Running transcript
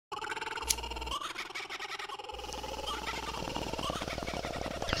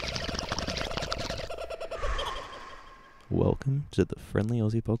Welcome to the Friendly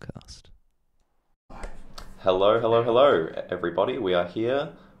Aussie Podcast. Hello, everybody. We are here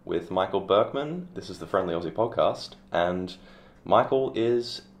with Michael Berkman. This is the Friendly Aussie Podcast, and Michael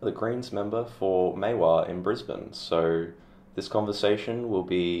is the Greens member for Maiwar in Brisbane. So this conversation will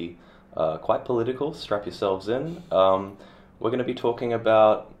be quite political. Strap yourselves in. We're going to be talking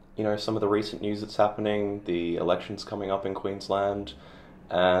about, some of the recent news that's happening, the elections coming up in Queensland,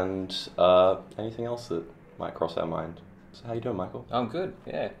 and anything else that might cross our mind. So how you doing, Michael? I'm good.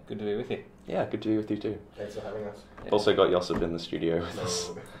 Yeah, good to be with you. Yeah, good to be with you too. Thanks for having us. Yeah. Also got Josip in the studio with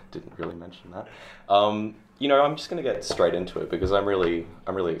us. Didn't really mention that. I'm just going to get straight into it because I'm really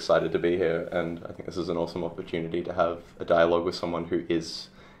excited to be here, and I think this is an awesome opportunity to have a dialogue with someone who is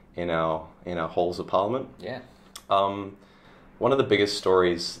in our halls of Parliament. Yeah. One of the biggest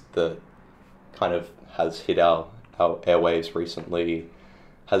stories that kind of has hit our airwaves recently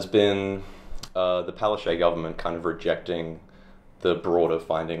has been the Palaszczuk government kind of rejecting the broader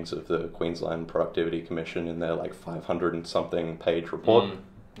findings of the Queensland Productivity Commission in their 500 and something page report.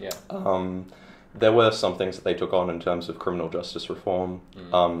 There were some things that they took on in terms of criminal justice reform,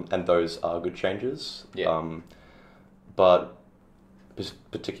 and those are good changes. Yeah. But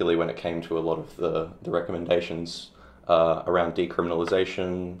particularly when it came to a lot of the recommendations around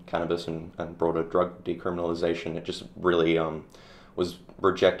decriminalisation, cannabis and broader drug decriminalisation, it just really was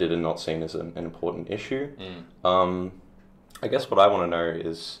rejected and not seen as an important issue. I guess what I want to know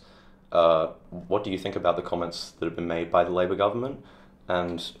is what do you think about the comments that have been made by the Labor government,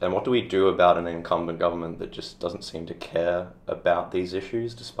 and what do we do about an incumbent government that just doesn't seem to care about these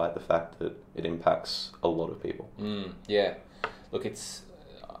issues despite the fact that it impacts a lot of people? Yeah. Look,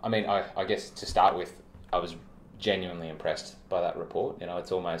 I guess to start with, I was genuinely impressed by that report.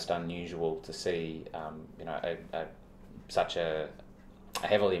 It's almost unusual to see, such a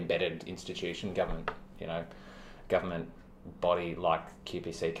heavily embedded institution, government body like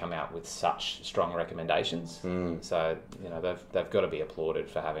QPC come out with such strong recommendations. So, they've got to be applauded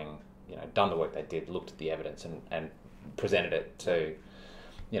for having, done the work they did, looked at the evidence and presented it to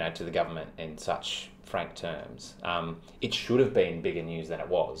the government in such frank terms. It should have been bigger news than it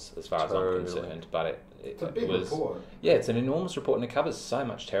was, as far as I'm concerned, but it's a big report. Yeah, it's an enormous report and it covers so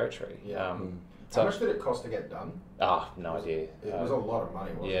much territory. Yeah. How much did it cost to get done? No idea. It was a lot of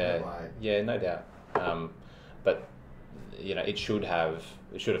money, wasn't it? Yeah, no doubt. But it should have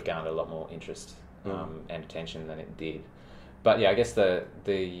garnered a lot more interest and attention than it did. But yeah, I guess the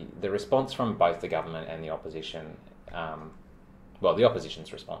response from both the government and the opposition, the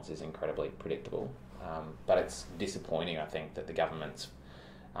opposition's response is incredibly predictable, but it's disappointing, I think, that the government's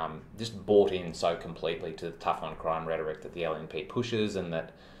just bought in so completely to the tough on crime rhetoric that the LNP pushes, and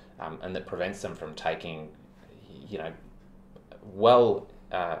that prevents them from taking, well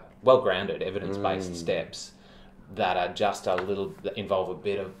grounded, evidence-based steps that are just that involve a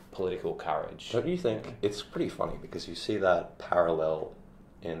bit of political courage. Don't you think it's pretty funny because you see that parallel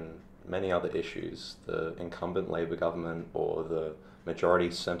in many other issues? The incumbent Labor government or the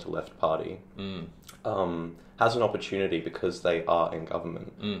majority centre-left party has an opportunity, because they are in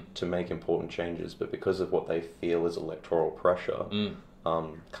government, to make important changes, but because of what they feel is electoral pressure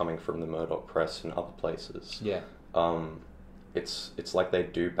coming from the Murdoch press and other places, it's like they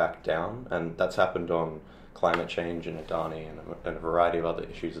do back down, and that's happened on climate change and Adani and a variety of other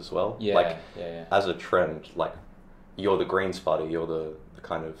issues as well. As a trend, you're the Greens party, you're the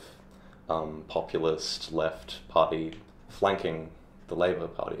kind of populist left party flanking the Labor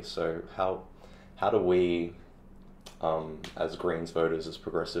party. So how do we, as Greens voters, as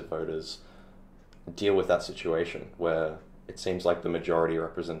progressive voters, deal with that situation where it seems like the majority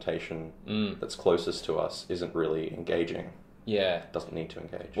representation that's closest to us isn't really engaging? Yeah. Doesn't need to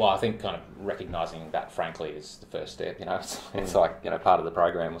engage. Well, I think kind of recognising that, frankly, is the first step. It's like, part of the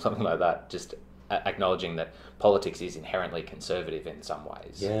program or something like that. Just acknowledging that politics is inherently conservative in some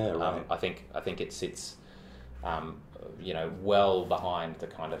ways. Yeah, right. I think it sits, well behind the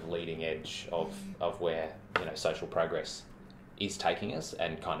kind of leading edge of where, social progress is taking us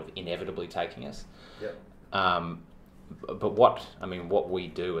and kind of inevitably taking us. Yep. But what we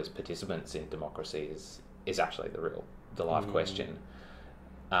do as participants in democracy is actually the live question.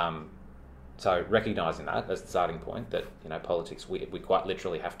 So recognising that as the starting point, that politics, we quite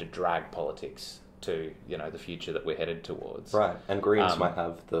literally have to drag politics to the future that we're headed towards. Right, and Greens might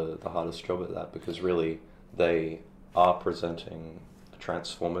have the hardest job at that, because really they are presenting a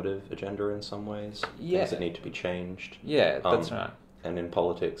transformative agenda in some ways. Things that need to be changed. Yeah, that's right. And in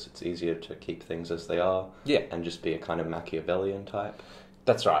politics, it's easier to keep things as they are. Yeah, and just be a kind of Machiavellian type.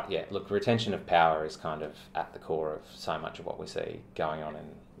 That's right, yeah. Look, retention of power is kind of at the core of so much of what we see going on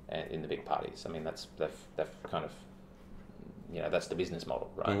in the big parties. I mean, they've kind of that's the business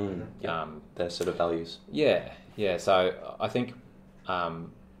model, right? Their sort of values. Yeah. So I think,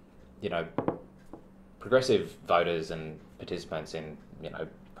 progressive voters and participants in,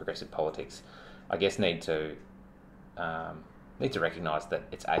 progressive politics, I guess need to recognise that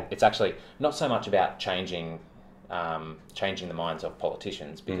it's actually not so much about changing the minds of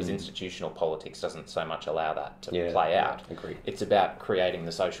politicians, because institutional politics doesn't so much allow that to play out. Agreed. It's about creating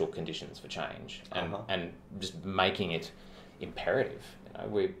the social conditions for change and just making it imperative.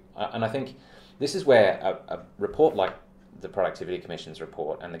 And I think this is where a report like the Productivity Commission's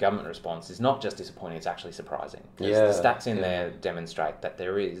report and the government response is not just disappointing, it's actually surprising. The stats in there demonstrate that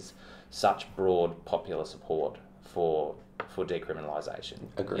there is such broad popular support for decriminalisation.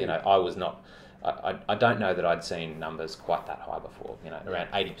 Agreed. I don't know that I'd seen numbers quite that high before. Around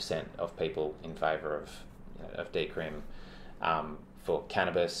 80% of people in favour of decrim for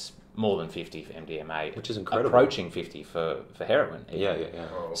cannabis, more than 50 for MDMA, which is incredible. Approaching 50 for heroin. Yeah.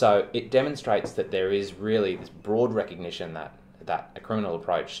 So it demonstrates that there is really this broad recognition that a criminal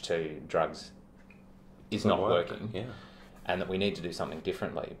approach to drugs is not working. Yeah. And that we need to do something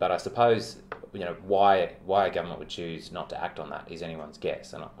differently. But I suppose, why a government would choose not to act on that is anyone's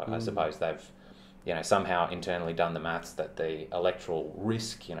guess. And I suppose they've, somehow internally done the maths that the electoral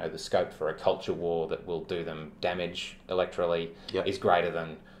risk, the scope for a culture war that will do them damage electorally is greater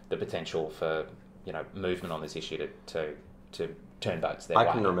than the potential for, movement on this issue to turn votes their way.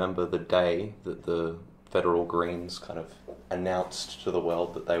 I can remember the day that the federal Greens kind of announced to the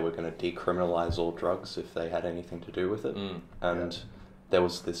world that they were going to decriminalise all drugs if they had anything to do with it. There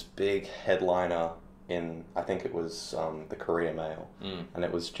was this big headliner in, I think it was the Courier Mail, and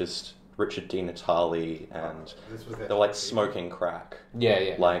it was just Richard Di Natale, and they're like smoking crack.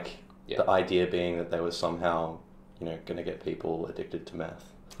 Yeah. The idea being that they were somehow, going to get people addicted to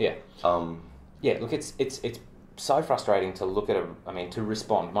meth. Yeah. Look, it's so frustrating to look at to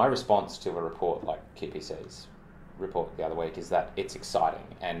respond. My response to a report like QPC's report the other week is that it's exciting,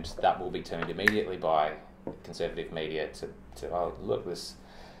 and that will be turned immediately by conservative media to look, this,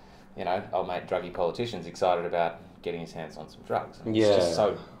 old mate druggy politician's excited about getting his hands on some drugs. And it's just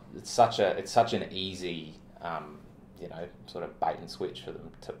it's such an easy, sort of bait and switch for them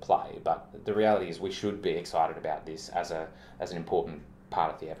to play. But the reality is we should be excited about this as an important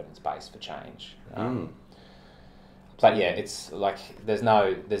part of the evidence base for change. But yeah, it's like there's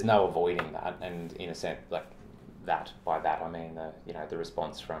no avoiding that, and in a sense, like that, by that I mean the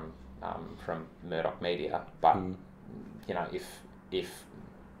response from Murdoch media. But if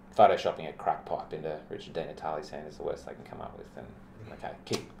photoshopping a crack pipe into Richard Di Natale's hand is the worst they can come up with, then okay,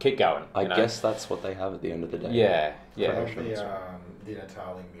 keep going. I guess that's what they have at the end of the day. Yeah. I love the Di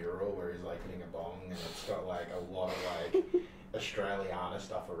Natale mural where he's like hitting a bong, and it's got like a lot of like Australiana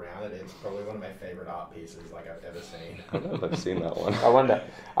stuff around it. It's probably one of my favourite art pieces like I've ever seen. I don't know if I've seen that one. I wonder.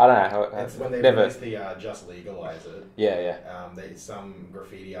 I don't know. It's when they released the Just Legalise It. Yeah. Some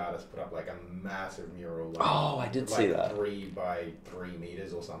graffiti artist put up like a massive mural. I did see that. 3 by 3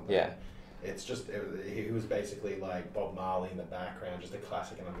 meters or something. Yeah. It's just, he was basically like Bob Marley in the background, just a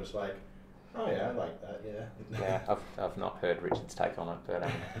classic, and I'm just like, oh yeah, I like that, yeah. Yeah, I've not heard Richard's take on it, but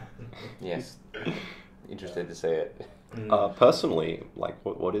yes, interested to see it. Personally, like,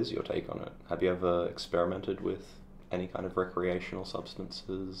 what is your take on it? Have you ever experimented with any kind of recreational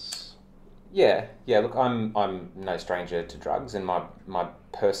substances? Yeah. Look, I'm no stranger to drugs, and my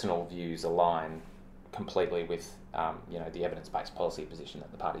personal views align completely with the evidence-based policy position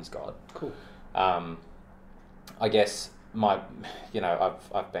that the party's got. Cool. I guess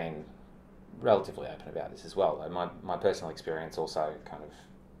I've been relatively open about this as well, though my personal experience also kind of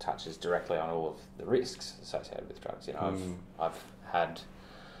touches directly on all of the risks associated with drugs. I've had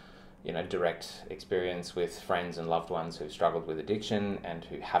direct experience with friends and loved ones who've struggled with addiction and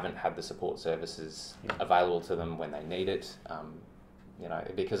who haven't had the support services available to them when they need it.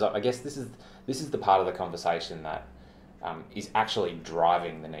 Because I guess this is the part of the conversation that is actually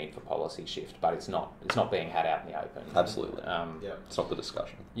driving the need for policy shift, but it's not being had out in the open. Absolutely. It's not the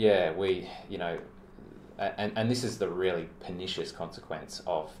discussion. Yeah, and this is the really pernicious consequence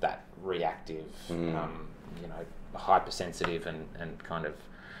of that reactive, hypersensitive and kind of,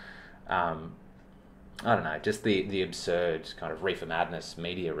 I don't know, just the absurd kind of reefer madness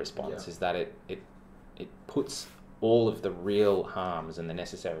media response is that it puts all of the real harms and the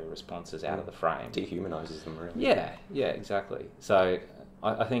necessary responses out of the frame. Dehumanises them, really. Yeah, exactly. So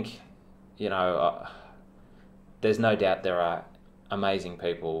I think, there's no doubt there are amazing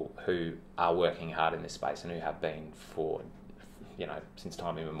people who are working hard in this space and who have been for, since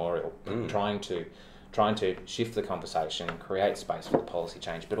time immemorial, trying to shift the conversation, create space for the policy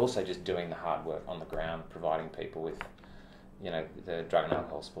change, but also just doing the hard work on the ground, providing people with the Drug and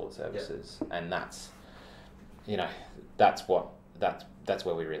Alcohol Support Services, and that's that's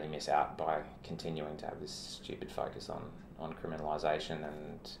where we really miss out by continuing to have this stupid focus on criminalisation,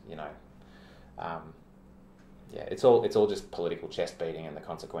 and it's all just political chest beating, and the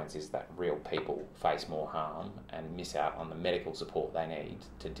consequence is that real people face more harm and miss out on the medical support they need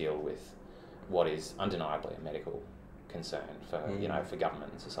to deal with what is undeniably a medical concern for for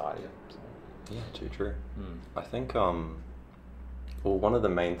government and society. Yeah, too true. I think one of the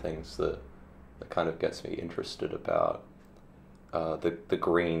main things that kind of gets me interested about the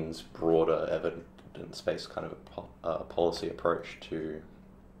Greens' broader evidence-based kind of policy approach to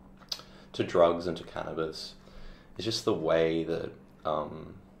drugs and to cannabis is just the way that,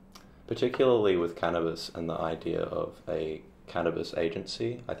 particularly with cannabis and the idea of a cannabis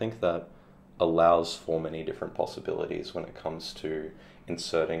agency, I think that allows for many different possibilities when it comes to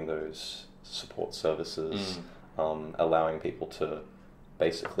inserting those support services, allowing people to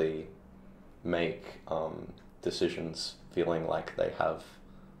basically make decisions feeling like they have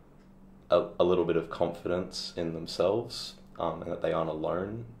a little bit of confidence in themselves, and that they aren't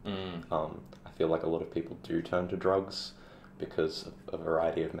alone. I feel like a lot of people do turn to drugs because of a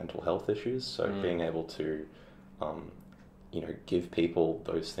variety of mental health issues, so being able to give people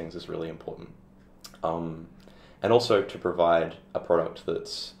those things is really important. And also to provide a product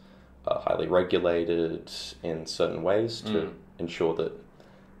that's highly regulated in certain ways to ensure that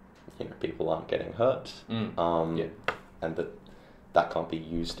people aren't getting hurt, and that can't be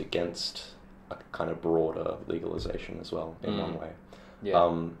used against a kind of broader legalization as well in one way.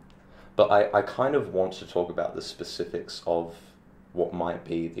 But I kind of want to talk about the specifics of what might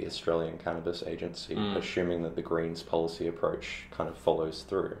be the Australian Cannabis Agency, assuming that the Greens policy approach kind of follows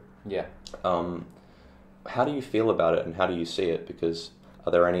through. How do you feel about it, and how do you see it? Because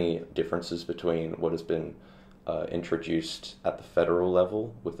are there any differences between what has been introduced at the federal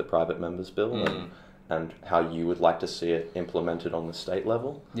level with the private members bill and how you would like to see it implemented on the state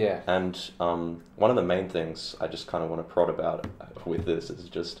level? And one of the main things I just kind of want to prod about with this is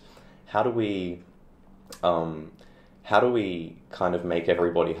just how do we kind of make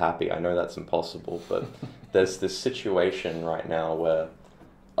everybody happy? I know that's impossible, but there's this situation right now where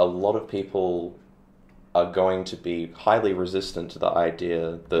a lot of people are going to be highly resistant to the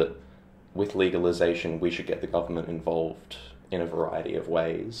idea that with legalization we should get the government involved in a variety of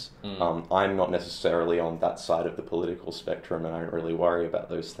ways. I'm not necessarily on that side of the political spectrum, and I don't really worry about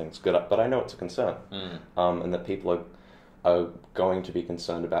those things, but I know it's a concern, and that people are going to be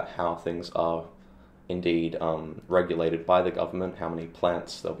concerned about how things are indeed regulated by the government, how many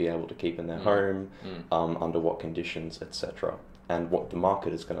plants they'll be able to keep in their home, under what conditions, etc., and what the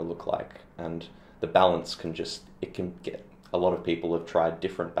market is going to look like. And the balance can get, a lot of people have tried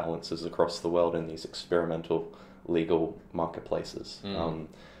different balances across the world in these experimental legal marketplaces.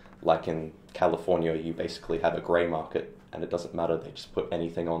 Like in California, you basically have a grey market, and it doesn't matter, they just put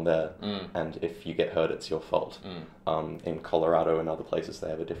anything on there, and if you get hurt, it's your fault. In Colorado and other places, they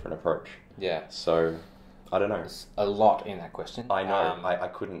have a different approach. So, I don't know. There's a lot in that question. I know. I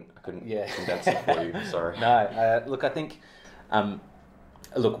couldn't condense it for you. Sorry. No. Look, I think.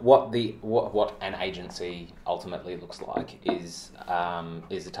 What an agency ultimately looks like is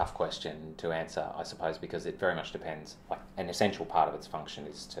a tough question to answer, I suppose, because it very much depends. Like, an essential part of its function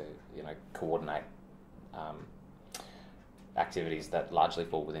is to coordinate activities that largely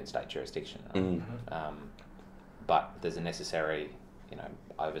fall within state jurisdiction. But there's a necessary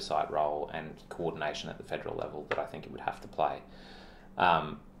oversight role and coordination at the federal level that I think it would have to play.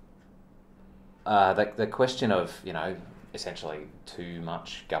 The question of essentially too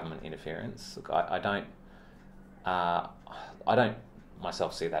much government interference. Look, I don't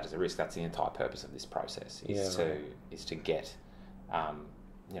myself see that as a risk. That's the entire purpose of this process is to get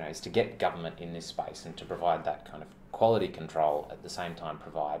government in this space and to provide that kind of quality control, at the same time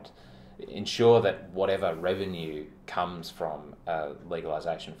ensure that whatever revenue comes from a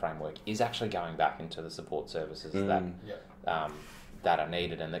legalisation framework is actually going back into the support services that are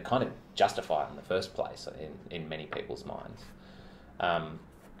needed and that kind of justify it in the first place in many people's minds.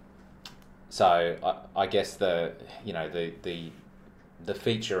 So I guess the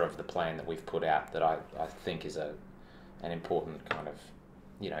feature of the plan that we've put out that I think is an important kind of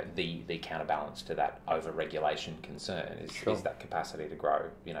the counterbalance to that over-regulation concern is that capacity to grow,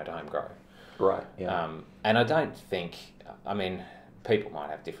 to home grow. Right. Yeah. And I don't think, people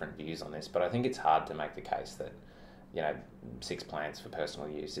might have different views on this, but I think it's hard to make the case that you know, 6 plants for personal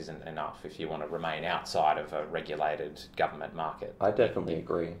use isn't enough if you want to remain outside of a regulated government market. I definitely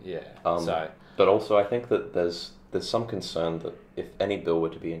agree. Yeah. But also, I think that there's some concern that if any bill were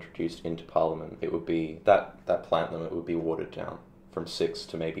to be introduced into Parliament, it would be that plant limit would be watered down from 6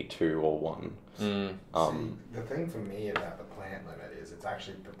 to maybe 2 or 1. See, the thing for me about the plant limit is it's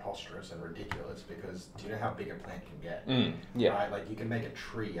actually preposterous and ridiculous, because do you know how big a plant can get? Yeah. Right? Like, you can make a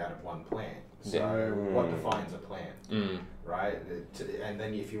tree out of one plant. So what defines a plant? Right? And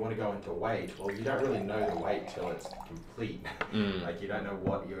then if you want to go into weight, well, you don't really know the weight till it's complete. Like, you don't know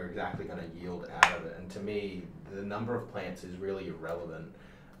what you're exactly going to yield out of it. And to me, the number of plants is really irrelevant.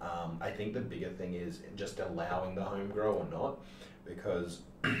 I think the bigger thing is just allowing the home grow or not, because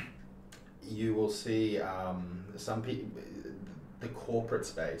you will see some people, the corporate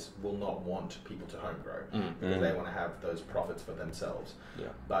space will not want people to home grow because they want to have those profits for themselves. Yeah.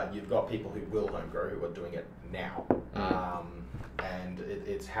 But you've got people who will home grow who are doing it now. And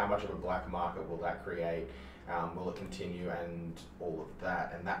it's how much of a black market will that create? Will it continue, and all of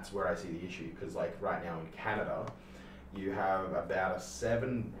that? And that's where I see the issue, because like right now in Canada, you have about a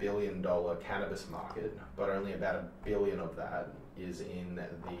 $7 billion cannabis market, but only about $1 billion of that is in the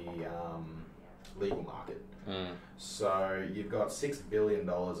legal market. So you've got $6 billion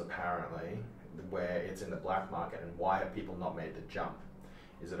apparently where it's in the black market. And why have people not made the jump?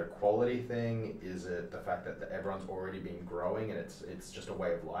 Is it a quality thing? Is it the fact that everyone's already been growing and it's just a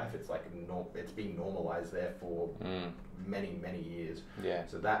way of life? It's like it's been normalized there for many years. Yeah.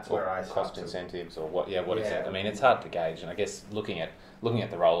 So that's or where I start cost incentives or what? Yeah. What is it? I mean, it's hard to gauge. And I guess looking at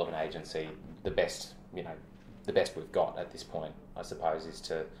the role of an agency, the best we've got at this point, I suppose, is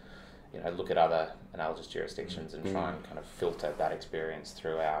to look at other analogous jurisdictions and try and kind of filter that experience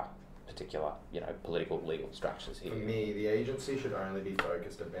through our particular, political legal structures here. For me, the agency should only be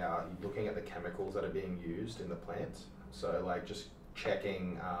focused about looking at the chemicals that are being used in the plants. So like just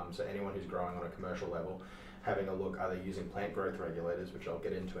checking, so anyone who's growing on a commercial level, having a look, are they using plant growth regulators, which I'll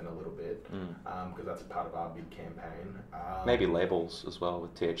get into in a little bit, because that's a part of our big campaign. Maybe labels as well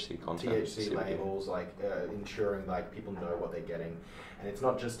with THC content. THC labels, like ensuring like people know what they're getting. And it's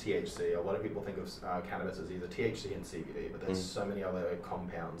not just THC. A lot of people think of cannabis as either THC and CBD, but there's so many other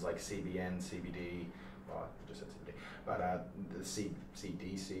compounds like CBN, CBD, well, I just said CBD, but the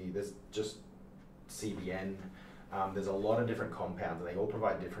CDC, there's just CBN. There's a lot of different compounds, and they all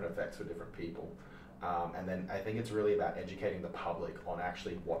provide different effects for different people. And then I think it's really about educating the public on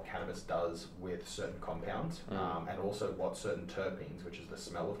actually what cannabis does with certain compounds, and also what certain terpenes, which is the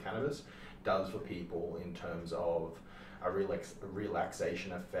smell of cannabis, does for people in terms of a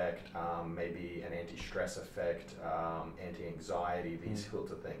relaxation effect, maybe an anti-stress effect, anti-anxiety, these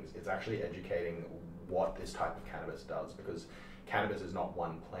sorts of things. It's actually educating what this type of cannabis does, because cannabis is not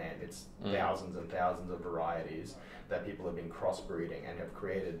one plant. It's thousands and thousands of varieties that people have been crossbreeding and have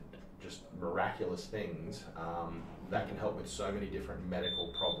created just miraculous things that can help with so many different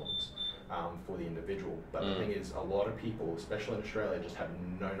medical problems for the individual. But the thing is, a lot of people, especially in Australia, just have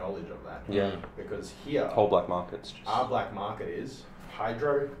no knowledge of that. Yeah. Because here, whole black markets. Our black market is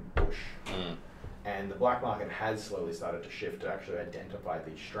hydro, bush. And the black market has slowly started to shift to actually identify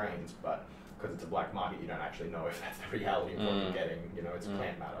these strains, but because it's a black market, you don't actually know if that's the reality of what you're getting. It's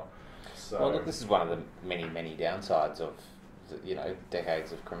plant matter. So, well, look, this is one of the many downsides of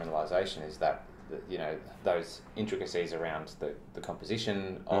decades of criminalisation, is that those intricacies around the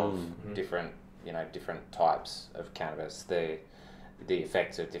composition of different types of cannabis, the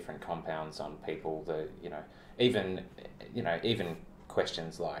effects of different compounds on people, even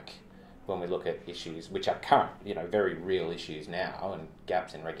questions like when we look at issues which are current, very real issues now, and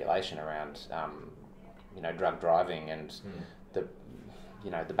gaps in regulation around drug driving and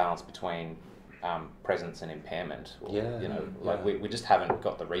the balance between presence and impairment. We just haven't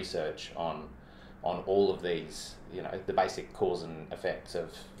got the research on all of these, the basic cause and effects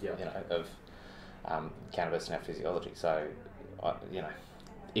of cannabis and our physiology. So,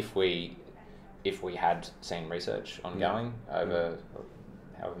 if we had seen research ongoing over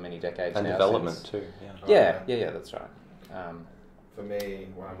however many decades and now, development since, too. Yeah, that's right. For me,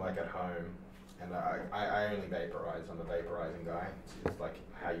 when I'm like at home, and I only vaporize. I'm a vaporizing guy. It's like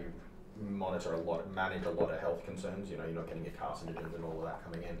how you manage a lot of health concerns. You're not getting your carcinogens and all of that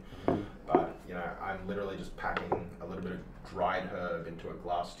coming in. But I'm literally just packing a little bit of dried herb into a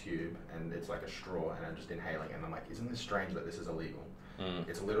glass tube, and it's like a straw, and I'm just inhaling it. And I'm like, isn't this strange that this is illegal?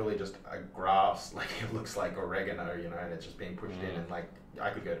 It's literally just a grass, like it looks like oregano, and it's just being pushed in, and like I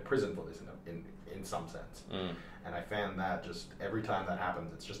could go to prison for this in some sense. And I found that just every time that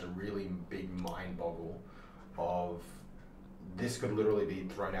happens, it's just a really big mind boggle of this could literally be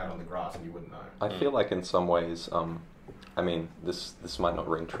thrown out on the grass and you wouldn't know. I feel like in some ways, I mean, this might not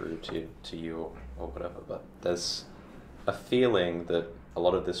ring true to you or whatever, but there's a feeling that a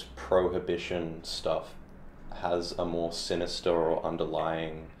lot of this prohibition stuff has a more sinister or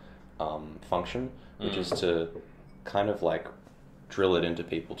underlying function, which is to kind of like drill it into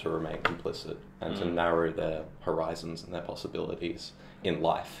people to remain complicit and to narrow their horizons and their possibilities in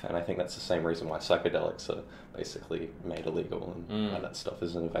life. And I think that's the same reason why psychedelics are basically made illegal and why that stuff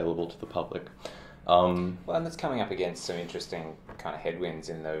isn't available to the public. Well, and that's coming up against some interesting kind of headwinds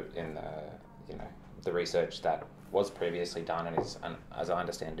in the the research that was previously done and is, as I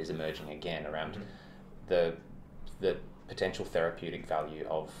understand it, is emerging again around the potential therapeutic value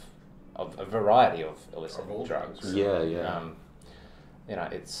of a variety of illicit drugs. Yeah.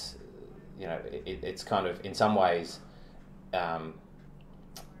 It's kind of, in some ways,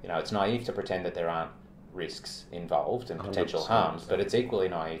 it's naive to pretend that there aren't risks involved and potential harms, but it's equally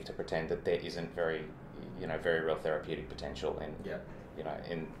naive to pretend that there isn't very real therapeutic potential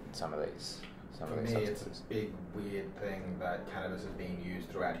in some of these. For me, it's a big weird thing that cannabis has been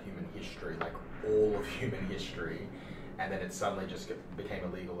used throughout human history, like all of human history, and then it suddenly just became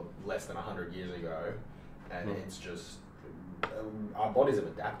illegal less than 100 years ago, and it's just our bodies have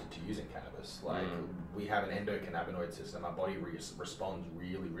adapted to using cannabis. Like we have an endocannabinoid system. Our body responds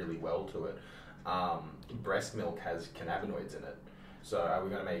really, really well to it. Breast milk has cannabinoids in it, so are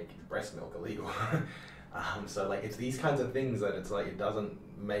we going to make breast milk illegal? So like it's these kinds of things that it's like it doesn't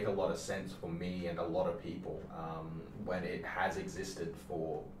make a lot of sense for me and a lot of people when it has existed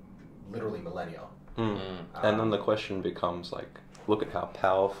for literally millennia. And then the question becomes like, look at how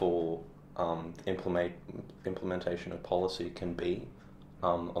powerful implementation of policy can be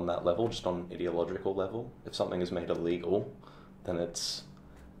on that level, just on an ideological level. If something is made illegal, then it's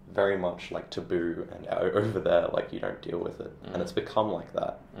very much like taboo and over there, like you don't deal with it. And it's become like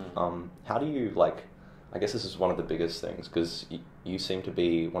that. How do you like, I guess this is one of the biggest things, because you seem to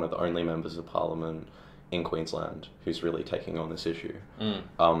be one of the only members of parliament in Queensland who's really taking on this issue.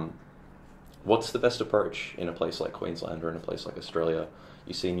 What's the best approach in a place like Queensland or in a place like Australia?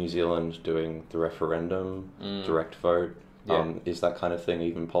 You see New Zealand doing the referendum, direct vote. Is that kind of thing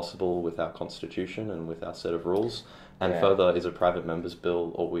even possible with our constitution and with our set of rules? And further, is a private member's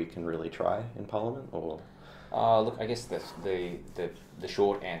bill all we can really try in parliament? Or look, I guess the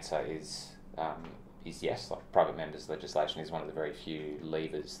short answer is yes. Like private members' legislation is one of the very few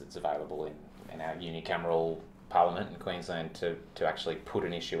levers that's available in our unicameral parliament in Queensland to actually put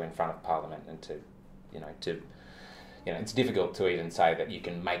an issue in front of parliament and to it's difficult to even say that you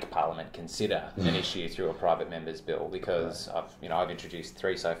can make parliament consider an issue through a private member's bill, because I've introduced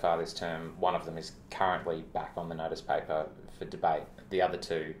 3 so far this term. One of them is currently back on the notice paper for debate. The other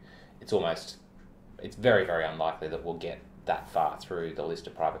 2, it's very, very unlikely that we'll get that far through the list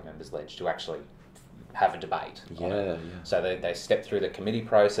of private members' ledge to actually have a debate on it. So they step through the committee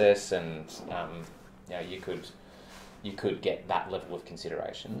process, and you could get that level of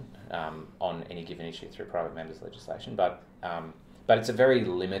consideration on any given issue through private members' legislation, but it's a very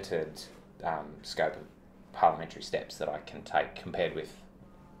limited scope of parliamentary steps that I can take compared with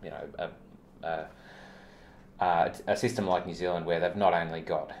a system like New Zealand, where they've not only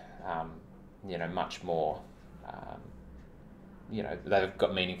got much more they've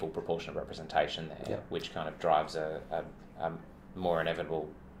got meaningful proportional representation there, which kind of drives a more inevitable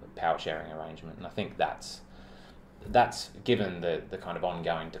power sharing arrangement, and I think that's given the kind of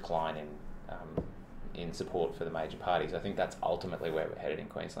ongoing decline in support for the major parties. I think that's ultimately where we're headed in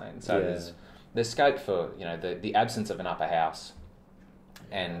Queensland. So there's scope for the absence of an upper house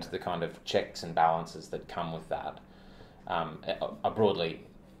and the kind of checks and balances that come with that. I broadly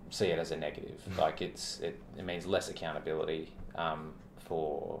see it as a negative. Like it means less accountability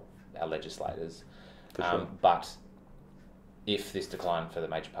for our legislators. For sure. But if this decline for the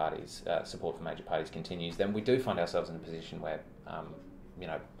major parties, support for major parties continues, then we do find ourselves in a position where,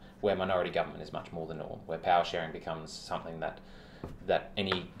 where minority government is much more the norm, where power sharing becomes something that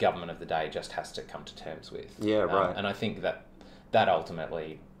any government of the day just has to come to terms with. Right. And I think that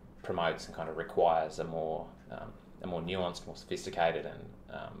ultimately promotes and kind of requires a more nuanced, more sophisticated, and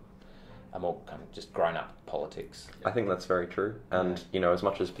a more kind of just grown-up politics. I think that's very true. And, as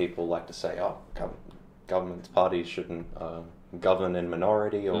much as people like to say, government parties shouldn't govern in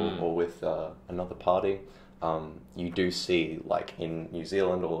minority or with another party, you do see, like in New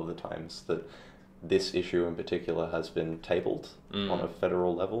Zealand all of the times, that this issue in particular has been tabled on a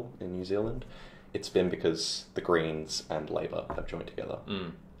federal level in New Zealand. It's been because the Greens and Labour have joined together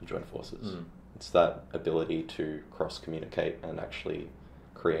and joined forces. It's that ability to cross-communicate and actually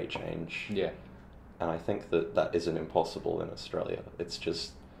create change. And I think that isn't impossible in Australia. It's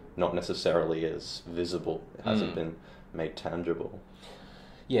just not necessarily as visible. It hasn't been made tangible.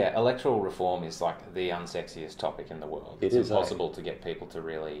 Yeah, electoral reform is like the unsexiest topic in the world. It's impossible to get people to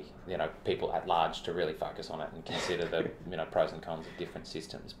really, people at large to really focus on it and consider the, pros and cons of different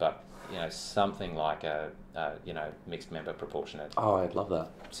systems. But, something like a mixed member proportionate. Oh, I'd love that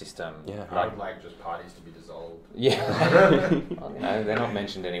system. Yeah. I would like just parties to be dissolved. Yeah. They're not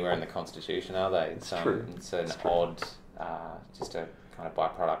mentioned anywhere in the Constitution, are they? It's true. It's an odd, just a kind of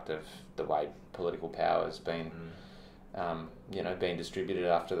byproduct of the way political power has been, being distributed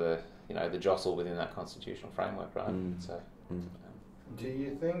after the jostle within that constitutional framework, right? So, do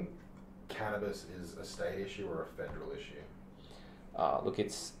you think cannabis is a state issue or a federal issue? Look,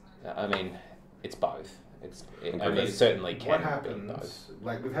 it's both. It certainly can. What be happens? both.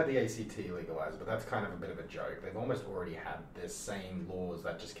 Like we've had the ACT legalized, but that's kind of a bit of a joke. They've almost already had the same laws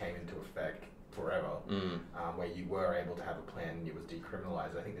that just came into effect forever, where you were able to have a plan and it was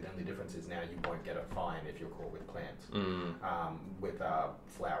decriminalised. I think the only difference is now you won't get a fine if you're caught with plants, with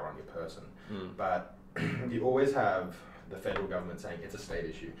flour on your person. But you always have the federal government saying it's a state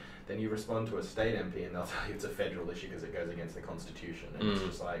issue. Then you respond to a state MP and they'll tell you it's a federal issue because it goes against the Constitution. And it's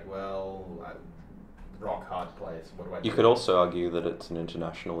just like, well, rock hard place. What do I do? You could also argue that it's an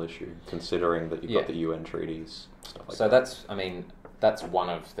international issue, considering that you've got the UN treaties, stuff like that. So that's one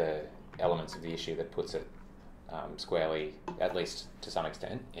of the elements of the issue that puts it squarely, at least to some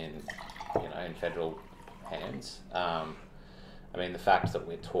extent, in federal hands. The fact that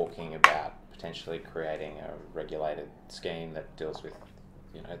we're talking about potentially creating a regulated scheme that deals with,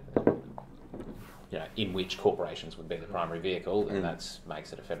 in which corporations would be the primary vehicle, then that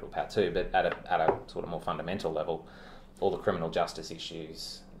makes it a federal power too. But at a sort of more fundamental level, all the criminal justice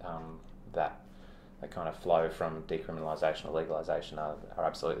issues that kind of flow from decriminalisation or legalisation are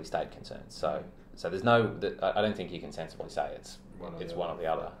absolutely state concerns. So there's no, I don't think you can sensibly say it's one or the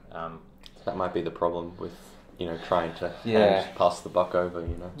other. That might be the problem with trying to pass the buck over.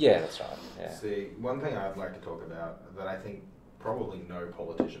 Yeah, that's right. Yeah. See, one thing I'd like to talk about that I think probably no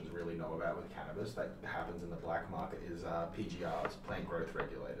politicians really know about with cannabis that happens in the black market is PGRs, plant growth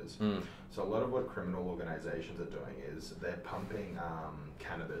regulators. So a lot of what criminal organisations are doing is they're pumping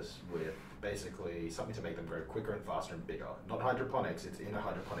cannabis with basically something to make them grow quicker and faster and bigger. Not hydroponics, it's in a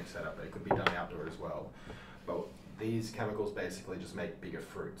hydroponic setup, but it could be done outdoor as well. But these chemicals basically just make bigger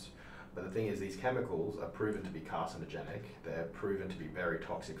fruits. But the thing is, these chemicals are proven to be carcinogenic. They're proven to be very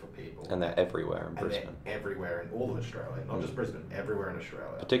toxic for people. And they're everywhere in Brisbane. They're everywhere in all of Australia, not just Brisbane, everywhere in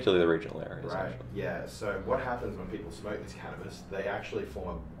Australia. Particularly the regional areas. Right, actually. yeah. So what happens when people smoke this cannabis, they actually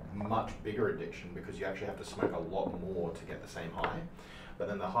form a much bigger addiction because you actually have to smoke a lot more to get the same high. But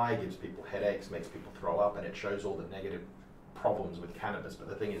then the high gives people headaches, makes people throw up, and it shows all the negative problems with cannabis. But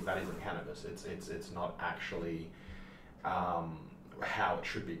the thing is, that isn't cannabis. It's not actually how it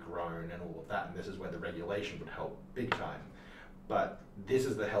should be grown and all of that, and this is where the regulation would help big time. But this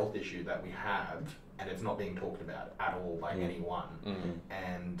is the health issue that we have, and it's not being talked about at all by anyone.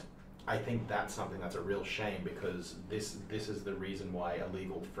 And I think that's something that's a real shame, because this is the reason why a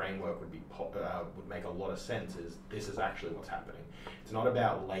legal framework would make a lot of sense. Is this is actually what's happening. It's not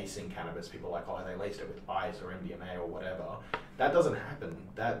about lacing cannabis. People are like, oh, they laced it with ice or MDMA or whatever. That doesn't happen.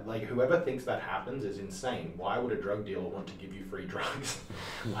 That, like, whoever thinks that happens is insane. Why would a drug dealer want to give you free drugs?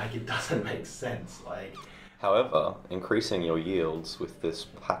 Like, it doesn't make sense. Like, however, increasing your yields with this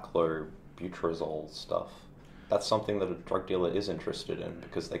paclobutrazole stuff, that's something that a drug dealer is interested in,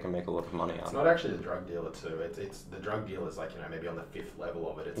 because they can make a lot of money out of it. It's not actually the drug dealer too. It's the drug dealers, like, maybe on the 5th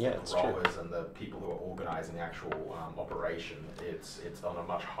level of it. It's the growers and the people who are organising the actual operation. It's on a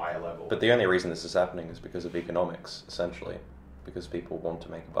much higher level. But the only reason this is happening is because of economics, essentially, because people want to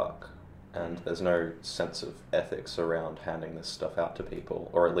make a buck. And there's no sense of ethics around handing this stuff out to people,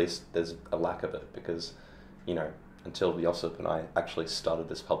 or at least there's a lack of it, because, until Josip and I actually started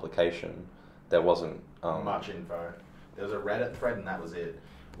this publication, there wasn't much info. There was a Reddit thread and that was it.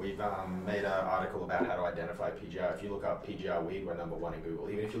 We've made an article about how to identify PGR. If you look up PGR weed, we're #1 in Google.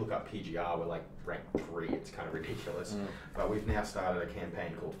 Even if you look up PGR, we're like ranked 3. It's kind of ridiculous. But we've now started a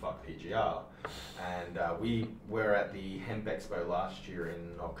campaign called Fuck PGR. And we were at the Hemp Expo last year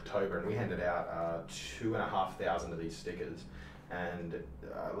in October, and we handed out 2,500 of these stickers. And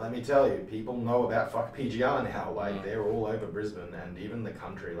let me tell you, people know about Fuck PGR now. Like, they're all over Brisbane and even the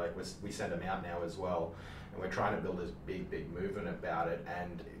country. Like, we send them out now as well. And we're trying to build this big movement about it.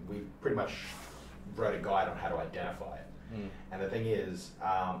 And we pretty much wrote a guide on how to identify it. And the thing is,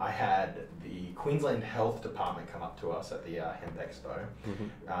 I had the Queensland Health Department come up to us at the Hemp Expo,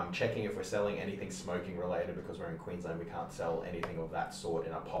 checking if we're selling anything smoking related, because we're in Queensland, we can't sell anything of that sort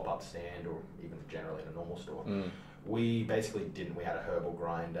in a pop-up stand or even generally in a normal store. We basically didn't. We had a herbal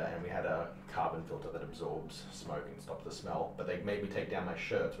grinder and we had a carbon filter that absorbs smoke and stops the smell. But they made me take down my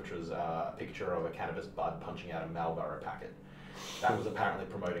shirts, which was a picture of a cannabis bud punching out a Maiwar packet. That was apparently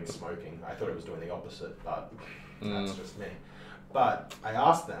promoting smoking. I thought it was doing the opposite, but that's just me. But I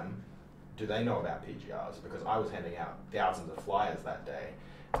asked them, do they know about PGRs? Because I was handing out thousands of flyers that day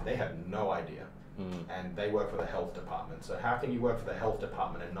and they had no idea. And they work for the health department. So how can you work for the health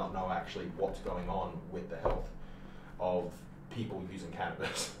department and not know actually what's going on with the health of people using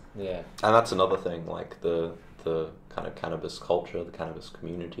cannabis? Yeah. And that's another thing, like the kind of cannabis culture, the cannabis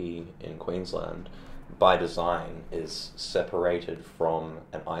community in Queensland, by design, is separated from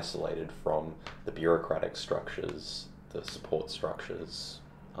and isolated from the bureaucratic structures, the support structures,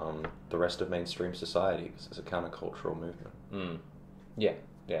 the rest of mainstream society, because it's a countercultural movement. Yeah,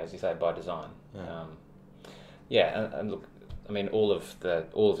 as you say, by design. And look, I mean, all of the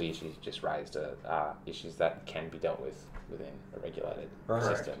issues you just raised are issues that can be dealt with within a regulated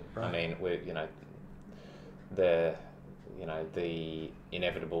system. Right. I mean, the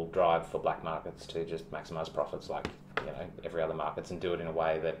inevitable drive for black markets to just maximise profits, like every other markets, and do it in a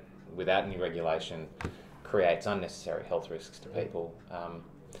way that, without any regulation, creates unnecessary health risks to people.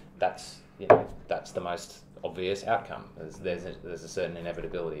 That's the most obvious outcome. There's a certain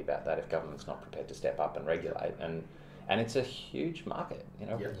inevitability about that if government's not prepared to step up and regulate, and it's a huge market.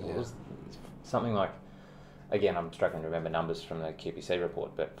 It was something like, again, I'm struggling to remember numbers from the QPC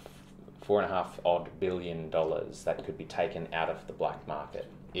report, but $4.5 billion that could be taken out of the black market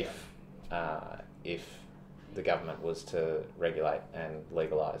if the government was to regulate and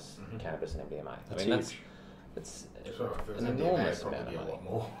legalise cannabis and MDMA. That's huge. It's an enormous amount of money. A lot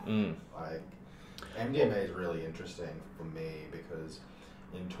more. Like, MDMA is really interesting for me because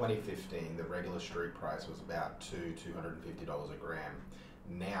in 2015 the regular street price was about $250 a gram.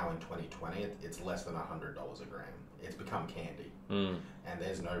 Now in 2020 it's less than $100 a gram. It's become candy, and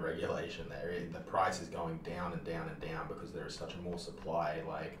there's no regulation there. The price is going down and down and down because there is such more supply.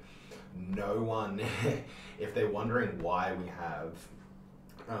 Like, no one, if they're wondering why we have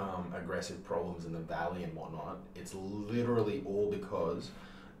aggressive problems in the valley and whatnot, it's literally all because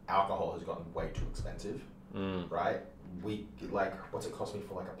alcohol has gotten way too expensive, right? What's it cost me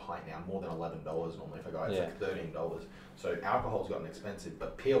for like a pint now? More than $11 normally if I go. It's like $13. So alcohol's gotten expensive,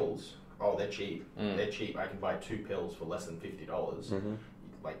 but pills, they're cheap. They're cheap. I can buy 2 pills for less than $50,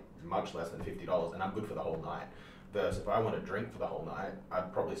 like much less than $50, and I'm good for the whole night. Versus if I want to drink for the whole night,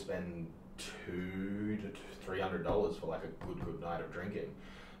 I'd probably spend $200 to $300 for like a good night of drinking.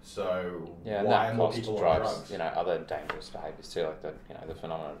 So why are more people on drugs? Other dangerous behaviours too, like the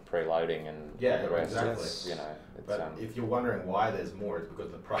phenomenon of preloading and the rest. Exactly. But if you're wondering why there's more, it's because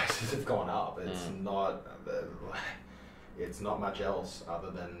the prices have gone up. It's not much else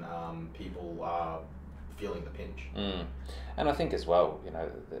other than people are feeling the pinch. And I think as well,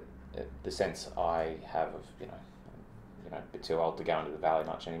 the sense I have of a bit too old to go into the valley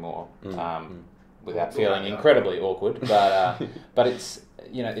much anymore. Without feeling incredibly awkward, but it's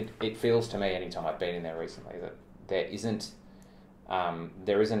it feels to me anytime I've been in there recently that there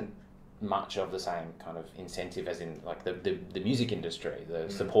isn't much of the same kind of incentive as in like the music industry, the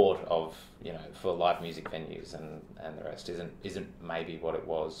support of for live music venues and the rest isn't maybe what it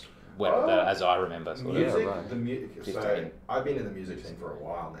was as I remember. So I've been in the music scene for a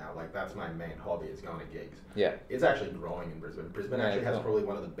while now. Like, that's my main hobby, is going to gigs. Yeah, it's actually growing in Brisbane. Brisbane actually has probably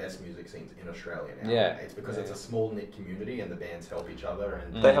one of the best music scenes in Australia now. Yeah, it's because it's a small knit community and the bands help each other,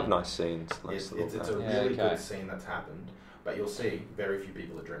 and they have nice scenes. It's a really good scene that's happened. But you'll see very few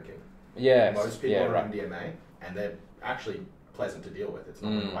people are drinking. Yeah, most people are on MDMA, and they're actually pleasant to deal with. It's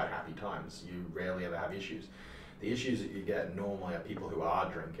not quite happy times. You rarely ever have issues. The issues that you get normally are people who are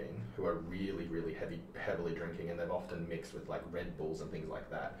drinking, who are really, really heavily drinking, and they've often mixed with like Red Bulls and things like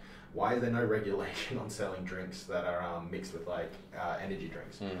that. Why is there no regulation on selling drinks that are mixed with like energy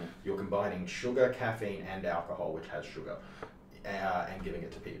drinks? You're combining sugar, caffeine, and alcohol, which has sugar, and giving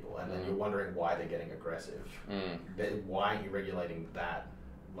it to people, and then you're wondering why they're getting aggressive. Why aren't you regulating that?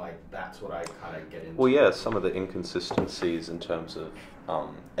 Like, that's what I kind of get into. Well, yeah, some of the inconsistencies in terms of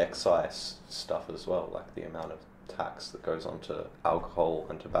excise stuff as well, like the amount of tax that goes onto alcohol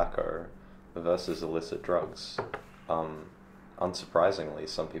and tobacco versus illicit drugs. Unsurprisingly,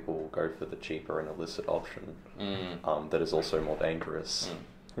 some people will go for the cheaper and illicit option that is also more dangerous.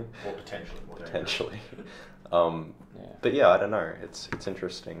 Or potentially more dangerous. Potentially. But yeah, I don't know. It's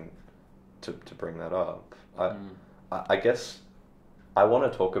interesting to bring that up. I guess I want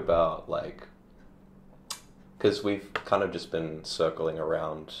to talk about, like, because we've kind of just been circling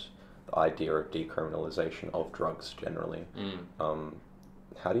around the idea of decriminalisation of drugs generally.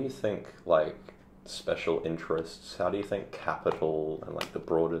 How do you think, like, special interests, how do you think capital and, like, the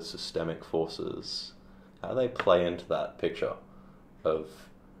broader systemic forces, how do they play into that picture of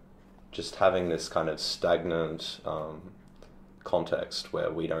just having this kind of stagnant context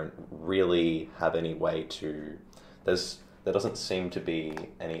where we don't really have any way to... There doesn't seem to be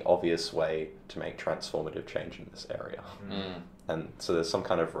any obvious way to make transformative change in this area. And so there's some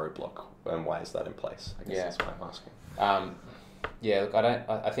kind of roadblock, and why is that in place? I guess that's what I'm asking. Look,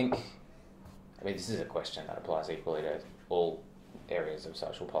 I think, this is a question that applies equally to all areas of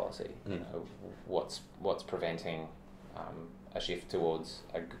social policy. You know, what's preventing a shift towards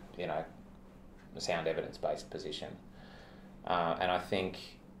a sound evidence-based position? And I think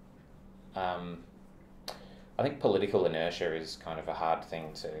political inertia is kind of a hard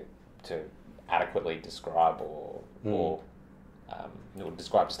thing to adequately describe or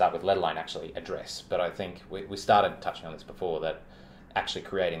describe to start with, let alone actually address. But I think we started touching on this before, that actually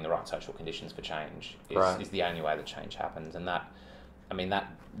creating the right social conditions for change is the only way that change happens, and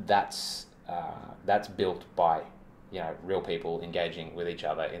that's built by real people engaging with each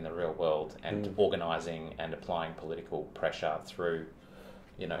other in the real world and organising and applying political pressure through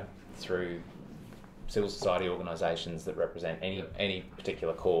civil society organisations that represent any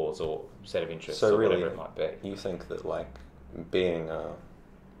particular cause or set of interests, or really, whatever it might be. You think that, like, being a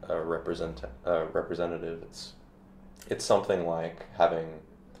representative, it's something like having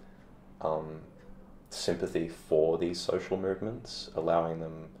sympathy for these social movements, allowing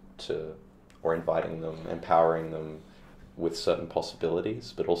them to, or inviting them, empowering them with certain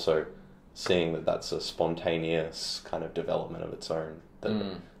possibilities, but also seeing that that's a spontaneous kind of development of its own,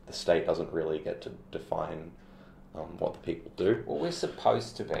 that the state doesn't really get to define what the people do. Well, we're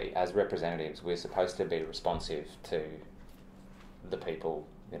supposed to be, as representatives, we're supposed to be responsive to the people,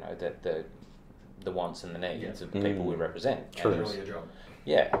 the wants and the needs of the people we represent. True. That's really your job.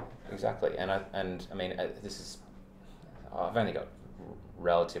 Yeah, exactly. And I've only got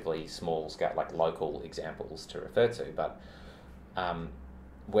relatively small scale, like local examples to refer to, but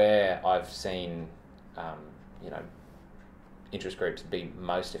where I've seen, interest groups be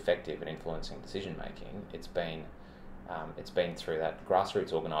most effective at influencing decision making, it's been through that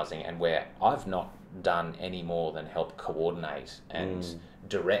grassroots organising, and where I've not done any more than help coordinate and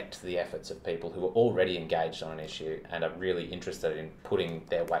direct the efforts of people who are already engaged on an issue and are really interested in putting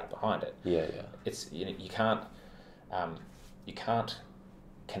their weight behind it. Yeah. It's you can't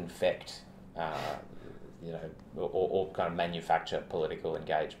confect or kind of manufacture political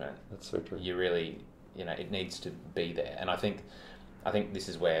engagement. That's so true. You really, it needs to be there. And I think this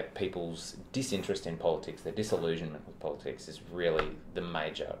is where people's disinterest in politics, their disillusionment with politics, is really the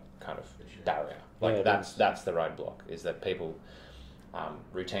major kind of barrier. Like, that's the roadblock, is that people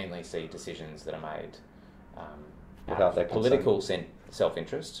routinely see decisions that are made out of political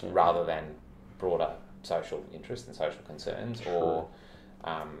self-interest rather than broader social interest and social concerns, or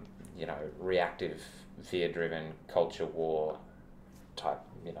reactive, fear-driven culture war type,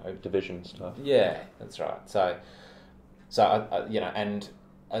 division stuff. Yeah, that's right. So I and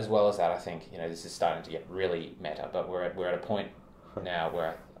as well as that, I think this is starting to get really meta. But we're at a point now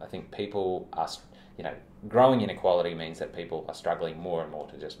where I think people are, growing inequality means that people are struggling more and more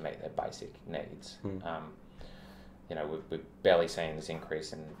to just meet their basic needs. We've barely seen this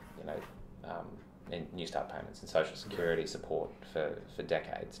increase in New Start payments and social security support for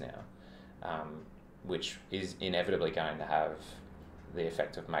decades now, which is inevitably going to have the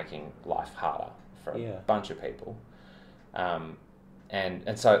effect of making life harder for a bunch of people. And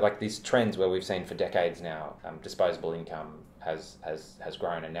so, like, these trends where we've seen for decades now, disposable income has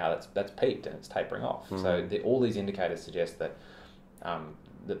grown, and now that's peaked and it's tapering off. So all these indicators suggest that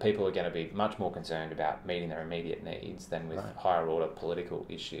that people are going to be much more concerned about meeting their immediate needs than with higher order political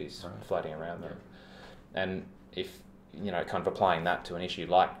issues floating around them. And if kind of applying that to an issue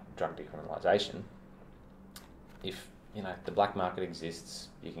like drug decriminalisation, if the black market exists,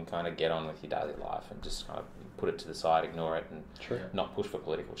 you can kind of get on with your daily life and just kind of put it to the side, ignore it, and not push for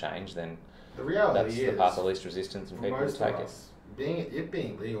political change, then the reality that's the path of least resistance, and people will take it.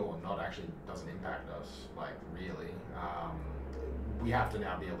 Being legal or not actually doesn't impact us, like, really. We have to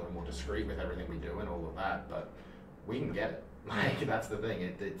now be a little more discreet with everything we do and all of that, but we can get it. Like, that's the thing.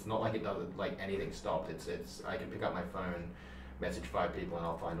 It's not like it doesn't, like, anything stopped. It's I can pick up my phone, message 5 people, and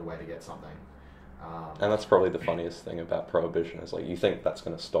I'll find a way to get something. And that's probably the funniest thing about prohibition, is, like, you think that's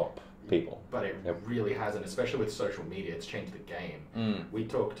going to stop people. But it really hasn't, especially with social media. It's changed the game. We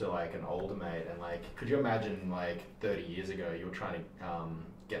talked to like an older mate, and like, could you imagine like 30 years ago you were trying to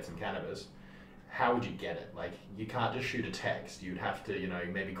get some cannabis? How would you get it? Like, you can't just shoot a text. You'd have to,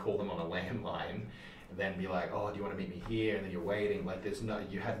 maybe call them on a landline, and then be like, oh, do you want to meet me here? And then you're waiting. Like,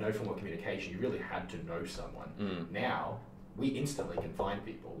 you had no form of communication. You really had to know someone. Now, we instantly can find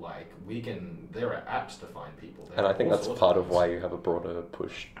people. Like, there are apps to find people. And I think that's part of why you have a broader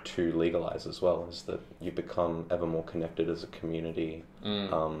push to legalise as well, is that you become ever more connected as a community.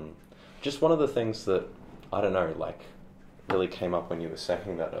 Just one of the things that, I don't know, like, really came up when you were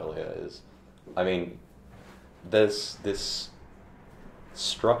saying that earlier is, I mean, there's this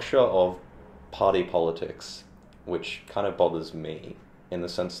structure of party politics which kind of bothers me, in the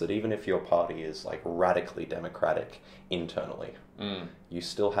sense that even if your party is like radically democratic internally, you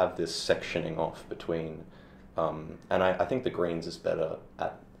still have this sectioning off between, and I think the Greens is better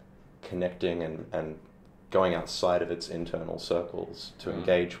at connecting and going outside of its internal circles to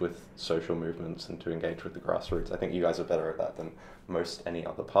engage with social movements and to engage with the grassroots. I think you guys are better at that than most any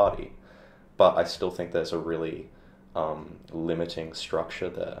other party. But I still think there's a really limiting structure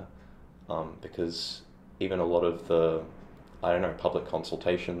there, because even a lot of the, I don't know, public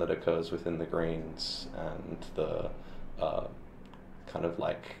consultation that occurs within the Greens and the kind of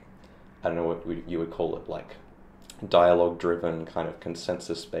like, I don't know what you would call it, like dialogue-driven kind of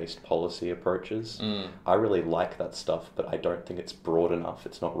consensus-based policy approaches. I really like that stuff, but I don't think it's broad enough.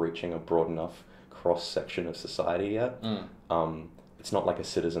 It's not reaching a broad enough cross-section of society yet. It's not like a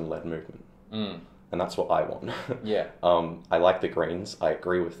citizen-led movement. And that's what I want. Yeah. I like the Greens, I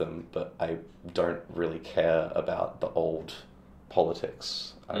agree with them, but I don't really care about the old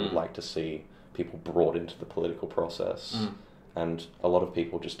politics. I would like to see people brought into the political process. And a lot of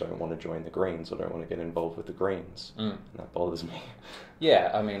people just don't want to join the Greens or don't want to get involved with the Greens. And that bothers me.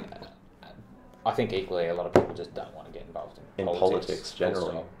 Yeah, I mean, I think equally a lot of people just don't want to get involved in politics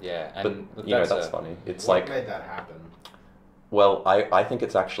generally. Yeah, and but that's funny. It's what made that happen? Well, I think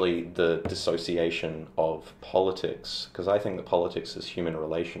it's actually the dissociation of politics, because I think that politics is human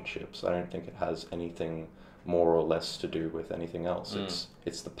relationships. I don't think it has anything more or less to do with anything else.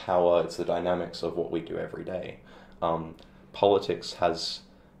 It's the power, it's the dynamics of what we do every day. Politics has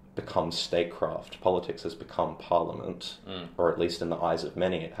become statecraft. Politics has become parliament, or at least in the eyes of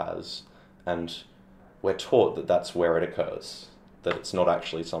many it has. And we're taught that that's where it occurs, that it's not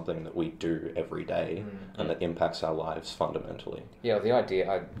actually something that we do every day and that impacts our lives fundamentally. Yeah, the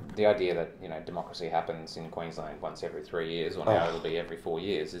idea that democracy happens in Queensland once every 3 years, or now it'll be every 4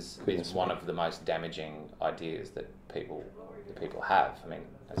 years, is one of the most damaging ideas that people have. I mean,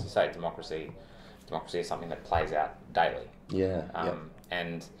 as you say, democracy is something that plays out daily. Yeah.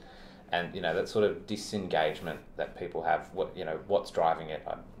 And that sort of disengagement that people have. What's driving it?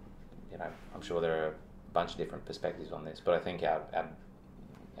 I'm sure there are bunch of different perspectives on this, but I think our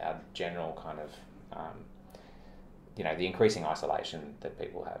general kind of the increasing isolation that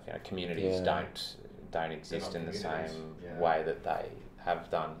people have. Communities don't exist in the same way that they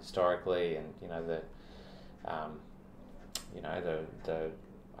have done historically, and the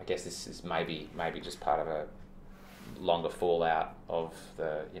I guess this is maybe just part of a longer fallout of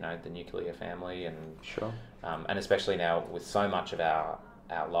the nuclear family, and sure, and especially now with so much of our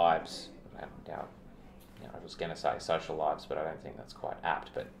lives, I was going to say social lives, but I don't think that's quite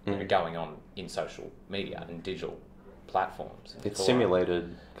apt. But going on in social media and digital platforms, it's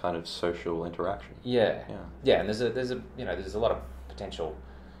simulated kind of social interaction. Yeah, and there's a lot of potential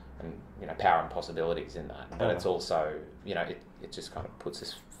and power and possibilities in that, but it's also it just kind of puts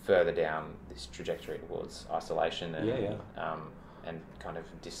us further down this trajectory towards isolation and kind of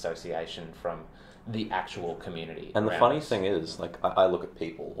dissociation from the actual community. And the funny thing is, like, I look at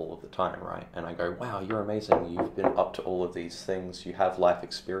people all of the time, right? And I go, wow, you're amazing. You've been up to all of these things. You have life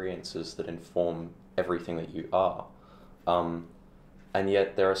experiences that inform everything that you are. And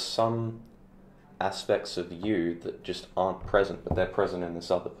yet there are some aspects of you that just aren't present, but they're present in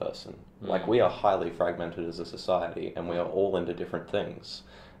this other person. Like, we are highly fragmented as a society, and we are all into different things.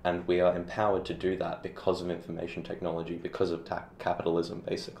 And we are empowered to do that because of information technology, because of capitalism,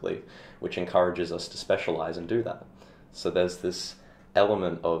 basically, which encourages us to specialize and do that. So there's this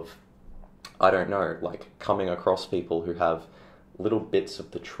element of, I don't know, like coming across people who have little bits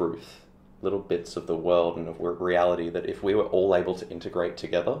of the truth, little bits of the world and of reality that if we were all able to integrate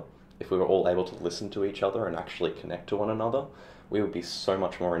together, if we were all able to listen to each other and actually connect to one another, we would be so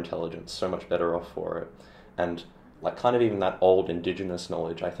much more intelligent, so much better off for it. And like kind of even that old indigenous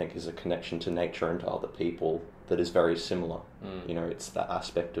knowledge, I think, is a connection to nature and to other people that is very similar. It's that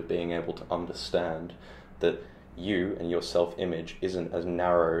aspect of being able to understand that you and your self-image isn't as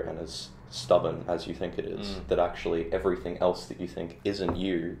narrow and as stubborn as you think it is, that actually everything else that you think isn't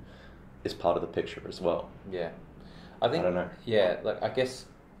you is part of the picture as well. Yeah. I don't know. Yeah, like, I guess,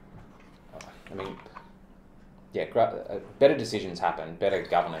 I mean, yeah, better decisions happen, better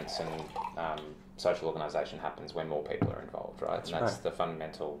governance and social organisation happens when more people are involved, right? That's the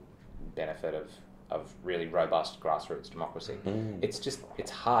fundamental benefit of really robust grassroots democracy.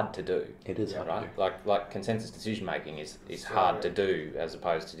 It's hard to do. It is hard right? to do. Like consensus decision making is hard to do, as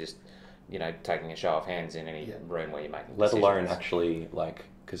opposed to just, you know, taking a show of hands in any room where you're making Let decisions. alone actually, like,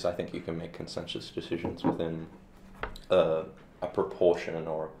 because I think you can make consensus decisions within a proportion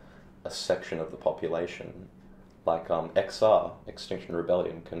or a section of the population. Like XR, Extinction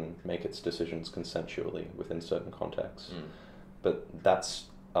Rebellion, can make its decisions consensually within certain contexts. But that's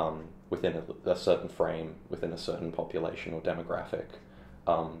within a certain frame, within a certain population or demographic.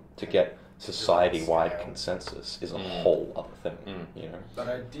 To get society-wide consensus is a whole other thing, you know. But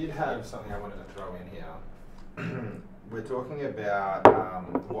I did have something I wanted to throw in here. We're talking about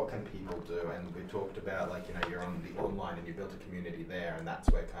what can people do, and we talked about, like, you know, you're on the online and you built a community there, and that's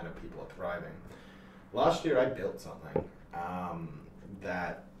where kind of people are thriving. Last year I built something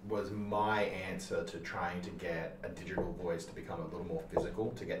that was my answer to trying to get a digital voice to become a little more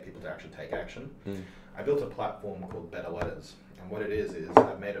physical, to get people to actually take action. I built a platform called Better Letters, and what it is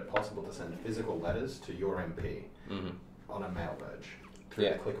I've made it possible to send physical letters to your MP on a mail merge through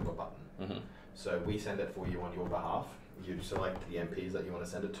the click of a button. So we send it for you on your behalf. You select the MPs that you want to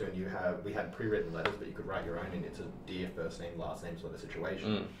send it to, and we had pre-written letters, but you could write your own, and it's a dear first name, last name sort of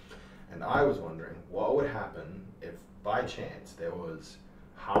situation. And I was wondering what would happen if by chance there was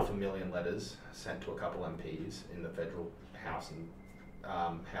 500,000 letters sent to a couple MPs in the federal House and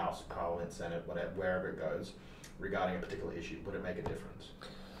House, Parliament, Senate, whatever, wherever it goes, regarding a particular issue. Would it make a difference?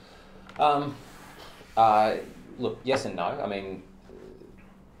 Look, yes and no. I mean,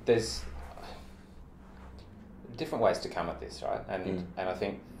 there's different ways to come at this, right? And I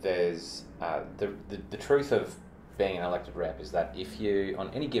think there's the truth of being an elected rep is that if you,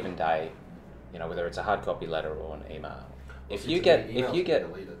 on any given day, you know, whether it's a hard copy letter or an email, if you get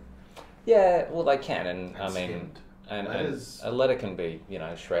deleted. Yeah, well, they can, and I mean, skimmed. and Letters, a letter can be, you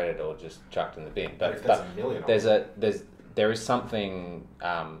know, shredded or just chucked in the bin. but if there's a million there is something,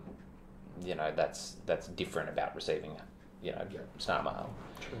 you know, that's different about receiving, you know, snail mail.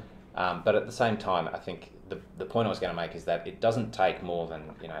 But at the same time, I think the point I was going to make is that it doesn't take more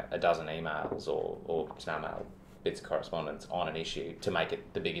than, you know, a dozen emails or snail mail bits of correspondence on an issue to make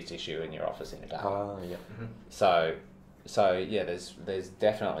it the biggest issue in your office in a day. So yeah, there's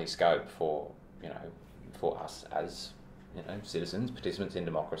definitely scope for, you know, for us as, you know, citizens, participants in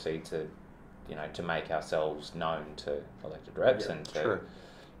democracy to, you know, to make ourselves known to elected reps and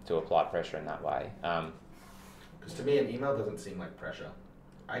to apply pressure in that way. Because to me, an email doesn't seem like pressure.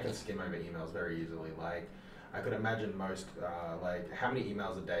 I can skim over emails very easily. Like, I could imagine most, like, how many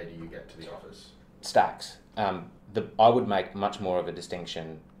emails a day do you get to the office? Stacks. I would make much more of a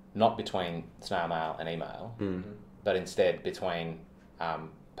distinction, not between snail mail and email, but instead between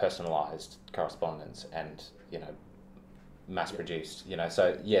personalised correspondence and, you know, mass-produced. You know,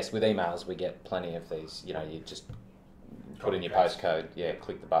 so yes, with emails we get plenty of these. You know, you just put in your postcode,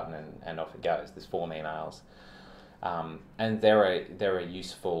 click the button, and off it goes. There's form emails, and they're a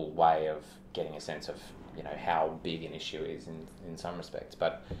useful way of getting a sense of, you know, how big an issue is in some respects.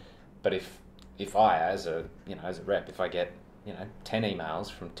 But if I, as a rep, if I get, you know, 10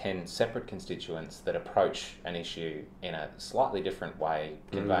 emails from 10 separate constituents that approach an issue in a slightly different way,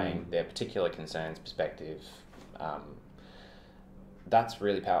 conveying their particular concerns, perspective, that's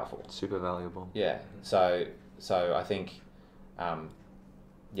really powerful. Super valuable. Yeah. So I think,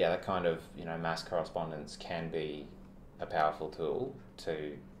 that kind of, you know, mass correspondence can be a powerful tool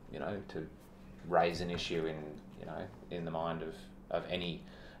to, you know, to raise an issue in, you know, in the mind of any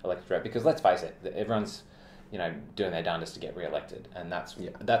elected rep. Because let's face it, everyone's, you know, doing their darndest to get re-elected, and that's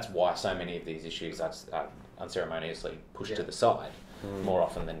why so many of these issues are unceremoniously pushed to the side more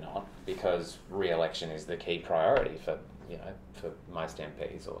often than not, because re-election is the key priority for, you know, for most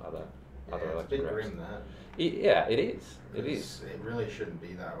MPs or other elected reps. It's a bit grim, that. It is. It is. It really shouldn't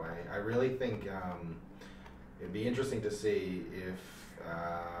be that way. I really think it'd be interesting to see if,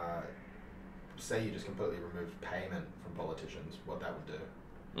 say, you just completely removed payment from politicians, what that would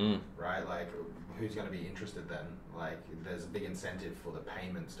do. Right? Like, who's going to be interested then? Like, there's a big incentive for the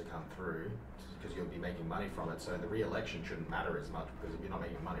payments to come through because you'll be making money from it. So the re-election shouldn't matter as much, because if you're not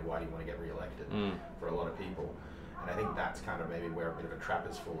making money, why do you want to get re-elected for a lot of people? And I think that's kind of maybe where a bit of a trap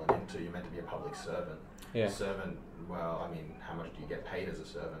is fallen into. You're meant to be a public servant. Yeah. Servant, well, I mean, how much do you get paid as a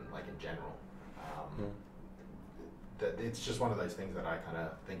servant, like in general? it's just one of those things that I kind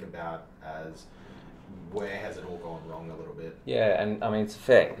of think about as where has it all gone wrong a little bit. Yeah, and I mean it's a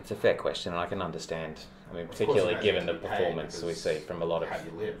fair question, and I can understand. I mean, particularly given the performance we see from a lot of. How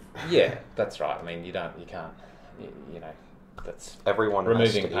you live. Yeah, that's right. I mean, you can't. You know, that's Everyone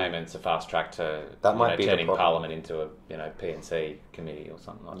removing has to payments a fast track to That might be the turning problem. Parliament into a P&C committee or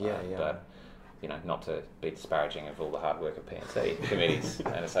something like that. Yeah. But not to be disparaging of all the hard work of P&C committees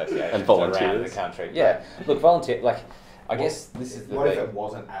and associations And volunteers. around the country. Yeah, look, volunteer. Like, I guess this is the What if thing. it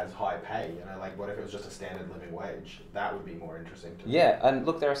wasn't as high pay? Like what if it was just a standard living wage? That would be more interesting to me. Yeah, and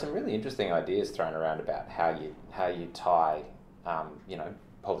look, there are some really interesting ideas thrown around about how you tie,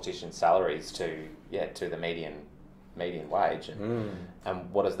 politicians' salaries to the median wage, and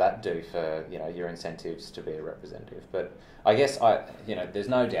what does that do for your incentives to be a representative? But I guess there's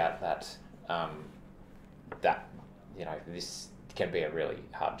no doubt that this can be a really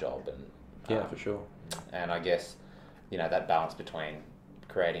hard job, and for sure. and I guess that balance between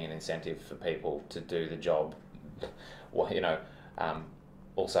creating an incentive for people to do the job,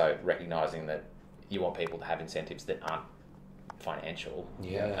 also recognising that you want people to have incentives that aren't financial.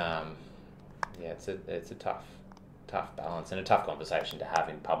 It's a tough balance and a tough conversation to have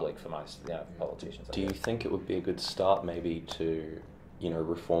in public for most politicians. Do you think it would be a good start maybe to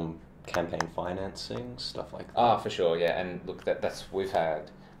reform campaign financing, stuff like that? Ah, for sure, yeah. And look, that's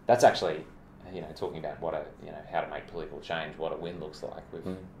actually talking about how to make political change, what a win looks like.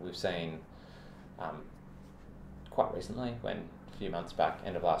 We've seen quite recently, when a few months back,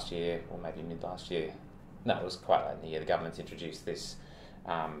 end of last year or maybe mid last year, no, it was quite late in the year, the government's introduced this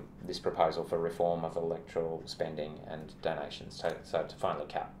proposal for reform of electoral spending and donations, so to finally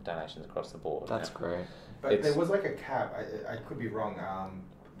cap donations across the board. That's great. But there was like a cap. I could be wrong.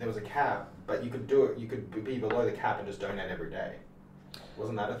 There was a cap, but you could do it. You could be below the cap and just donate every day.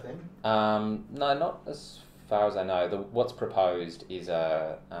 Wasn't that a thing? No, not as far as I know. What's proposed is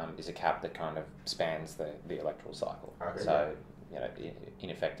a cap that kind of spans the electoral cycle. Okay, so in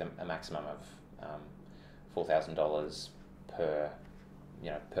effect, a maximum of $4,000 per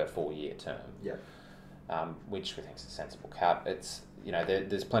 4-year term. Yeah. Which we think is a sensible cap. It's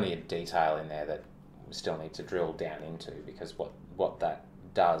there's plenty of detail in there that we still need to drill down into, because what that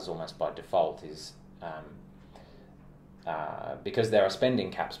does almost by default is because there are spending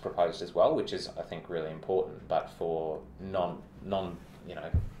caps proposed as well, which is I think really important, but for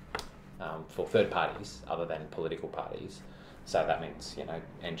for third parties other than political parties. So that means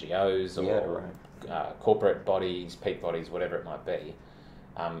NGOs or corporate bodies, peak bodies, whatever it might be.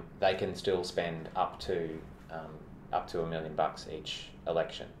 They can still spend up to $1 million each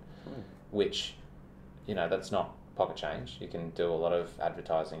election, which that's not pocket change. You can do a lot of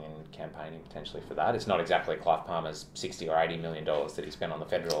advertising and campaigning potentially for that. It's not exactly Clive Palmer's $60 or $80 million that he spent on the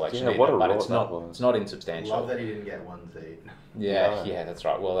federal election, either, but it's not insubstantial. Love that he didn't get one seat. Yeah, that's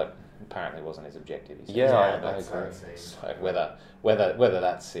right. Well, that apparently wasn't his objective. He said. I agree. So whether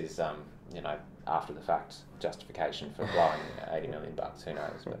that's his after the fact justification for blowing $80 million, who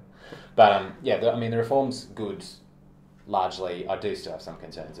knows? But I mean the reform's good. Largely, I do still have some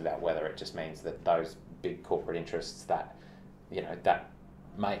concerns about whether it just means that those big corporate interests that that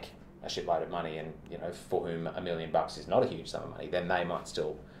make a shitload of money, and for whom $1 million is not a huge sum of money, then they might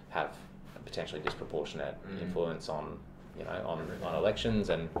still have a potentially disproportionate influence on on elections,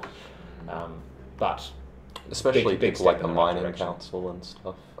 and but especially big people like step the in the right mining direction. council and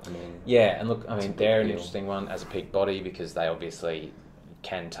stuff. I mean, and look, I it's a mean big they're an deal. interesting one as a peak body, because they obviously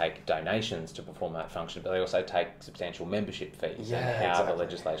can take donations to perform that function, but they also take substantial membership fees, and how exactly. the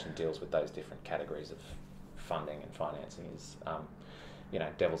legislation deals with those different categories of funding and financing is,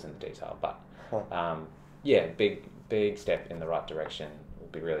 devil's in the detail. But big step in the right direction. We'll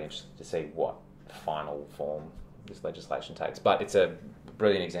be really interested to see what final form this legislation takes. But it's a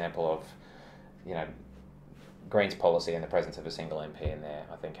brilliant example of, Greens policy in the presence of a single MP in there.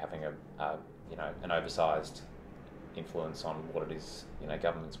 I think having an oversized influence on what it is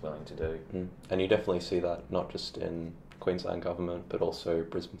government's willing to do. And you definitely see that not just in Queensland government, but also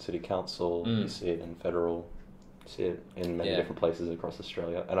Brisbane City Council. You see it in federal, you see it in many different places across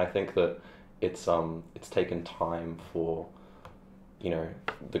Australia. And I think that it's taken time for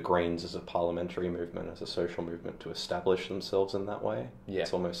the Greens as a parliamentary movement, as a social movement, to establish themselves in that way.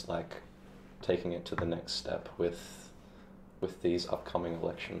 It's almost like taking it to the next step with these upcoming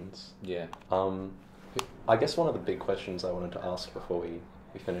elections. I guess one of the big questions I wanted to ask before we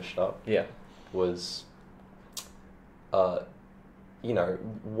finished up was, what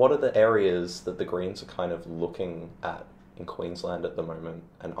are the areas that the Greens are kind of looking at in Queensland at the moment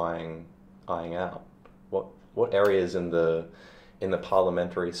and eyeing out? What areas in the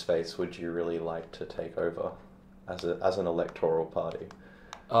parliamentary space would you really like to take over as an electoral party?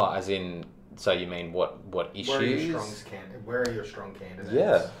 Oh, as in, so you mean what issues? Where are your strong candidates?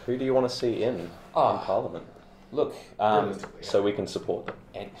 Yeah, who do you want to see in Parliament? Look, so we can support them.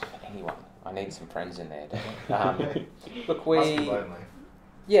 Anyone. I need some friends in there. Look, Must be lonely.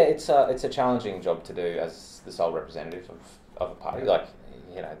 yeah, it's a challenging job to do as the sole representative of a party. Like,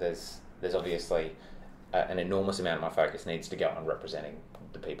 you know, there's obviously an enormous amount of my focus needs to go on representing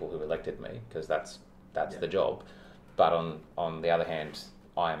the people who elected me, because that's the job. But on the other hand,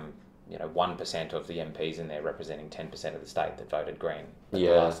 I'm 1% of the MPs in there representing 10% of the state that voted Green at the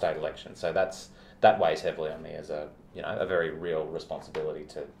last state election. So that weighs heavily on me as a very real responsibility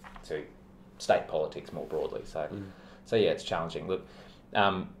to state politics more broadly. So yeah, it's challenging. Look,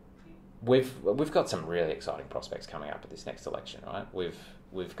 we've got some really exciting prospects coming up at this next election, right?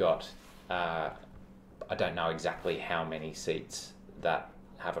 We've got I don't know exactly how many seats that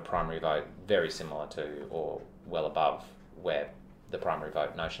have a primary vote very similar to or well above where the primary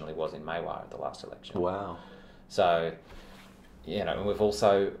vote notionally was in Maiwar at the last election. Wow. So, and we've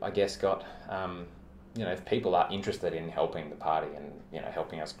also, I guess, got, if people are interested in helping the party and,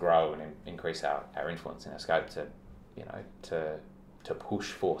 helping us grow and increase our influence and our scope to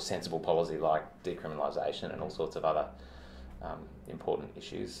push for sensible policy like decriminalisation and all sorts of other important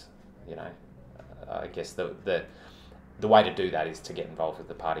issues, I guess the way to do that is to get involved with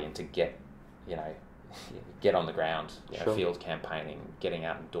the party and to get on the ground, Sure. Field campaigning, getting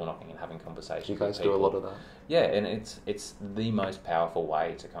out and door knocking and having conversations. You guys with people. do a lot of that. Yeah, and it's the most powerful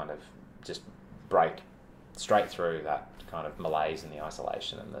way to kind of just break straight through that kind of malaise and the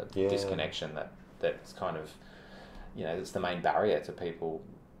isolation and the disconnection that's kind of, it's the main barrier to people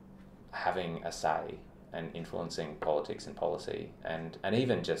having a say and influencing politics and policy and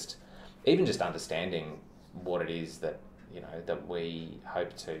even just understanding what it is that that we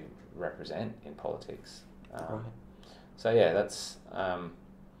hope to represent in politics. Right. So yeah, that's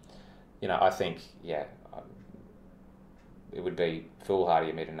I think it would be foolhardy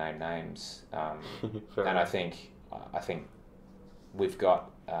of me to name names, and I think we've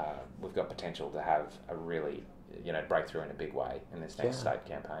got potential to have a really breakthrough in a big way in this next state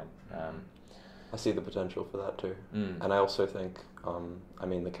campaign. I see the potential for that too, and I also think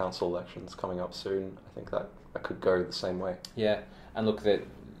the council election's coming up soon. I think that could go the same way. Yeah, and look, that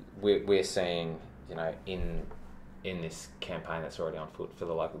we're seeing in this campaign that's already on foot for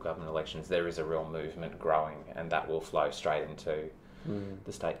the local government elections, there is a real movement growing, and that will flow straight into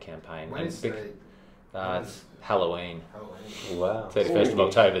the state campaign. When is it's Halloween. Wow. 31st of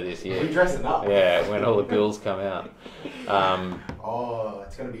October this year. Are you dressing up? Yeah, when all the ghouls come out.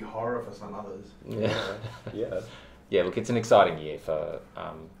 It's going to be horror for some others. Yeah. Yeah, look, it's an exciting year for,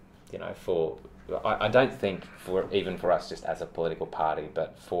 I don't think for us just as a political party,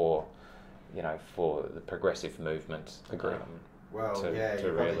 but for the progressive movement. Agree. You've got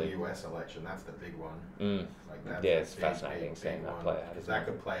the US election, that's the big one. It's fascinating seeing that play out. Because that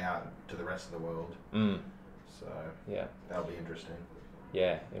could play out to the rest of the world. So, that'll be interesting.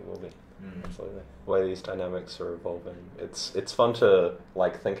 Yeah, it will be. Absolutely. The way these dynamics are evolving, it's fun to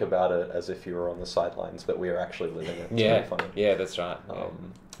think about it as if you were on the sidelines, but we are actually living it. It's kind of funny. Yeah, that's right.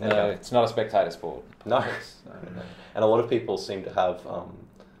 No, it's not a spectator sport. No. And a lot of people seem to have a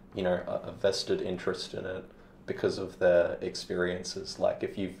vested interest in it because of their experiences. Like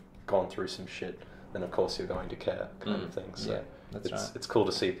if you've gone through some shit, then of course you're going to care, kind of thing. So it's cool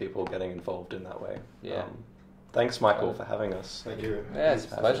to see people getting involved in that way. Yeah. Thanks, Michael, for having us. Thank you. Yeah, it's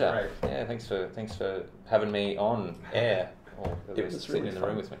a pleasure. Yeah, thanks for having me on air or It was sitting really in the fun.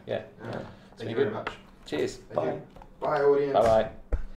 room with me. Yeah. Thank you very much. Cheers. Thank Bye. you. Bye, audience. Bye.